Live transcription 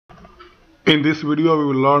In this video, we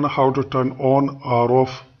will learn how to turn on or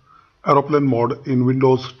off aeroplane mode in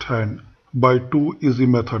Windows 10 by two easy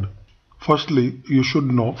methods. Firstly, you should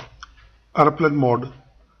know airplane mode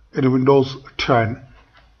in Windows 10.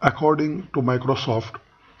 According to Microsoft,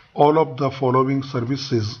 all of the following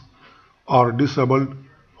services are disabled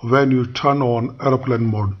when you turn on airplane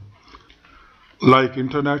mode, like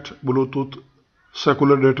Internet, Bluetooth,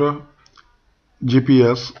 cellular data,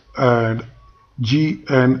 GPS, and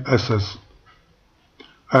GNSS,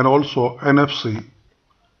 and also NFC,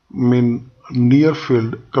 mean near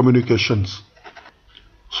field communications.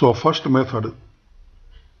 So first method,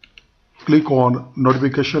 click on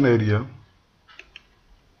notification area,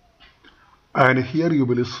 and here you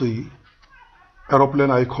will see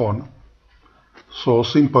aeroplane icon. So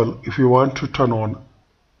simple, if you want to turn on,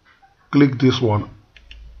 click this one.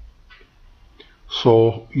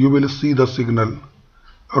 So you will see the signal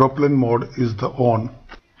aeroplane mode is the on,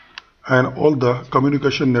 and all the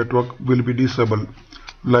communication network will be disabled,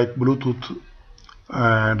 like Bluetooth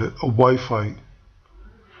and Wi-Fi,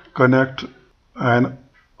 connect and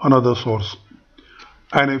another source.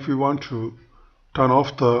 And if you want to turn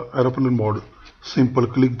off the aeroplane mode, simple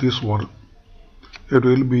click this one. It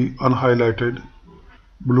will be unhighlighted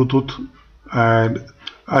Bluetooth, and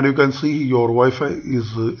you can see your Wi-Fi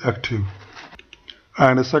is active.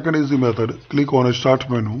 And a second easy method, click on a start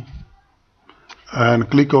menu and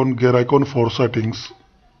click on gear icon for settings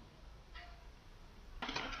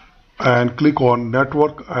and click on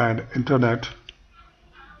network and internet.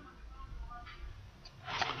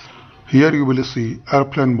 Here you will see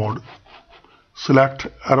airplane mode. Select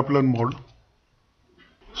airplane mode.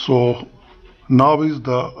 So now is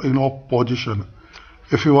the off position.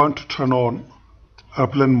 If you want to turn on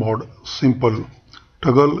airplane mode, simple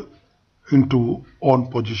toggle into on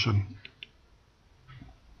position.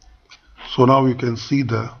 So now you can see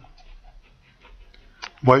the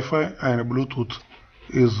Wi-Fi and Bluetooth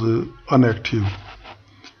is inactive,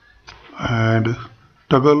 and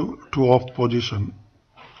toggle to off position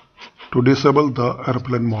to disable the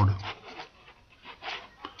airplane mode.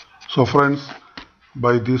 So friends,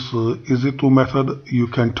 by this easy two method, you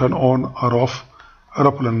can turn on or off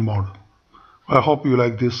airplane mode. I hope you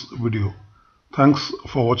like this video. Thanks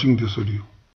for watching this video.